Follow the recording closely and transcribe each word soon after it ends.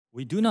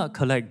We do not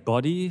collect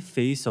body,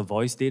 face, or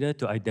voice data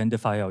to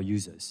identify our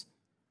users.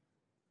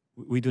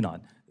 We do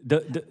not.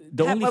 The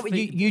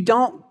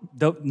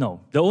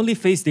only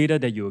face data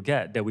that you will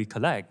get, that we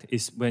collect,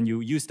 is when you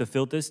use the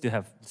filters to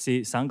have,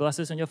 say,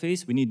 sunglasses on your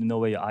face. We need to know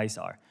where your eyes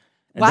are.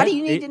 And why do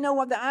you need to know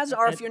what the eyes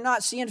are if you're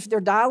not seeing if they're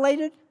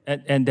dilated?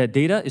 And that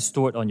data is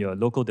stored on your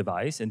local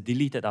device and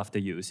deleted after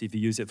use if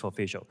you use it for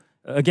facial.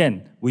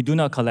 Again, we do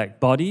not collect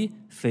body,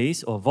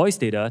 face, or voice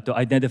data to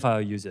identify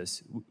our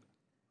users.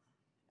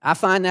 I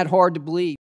find that hard to believe.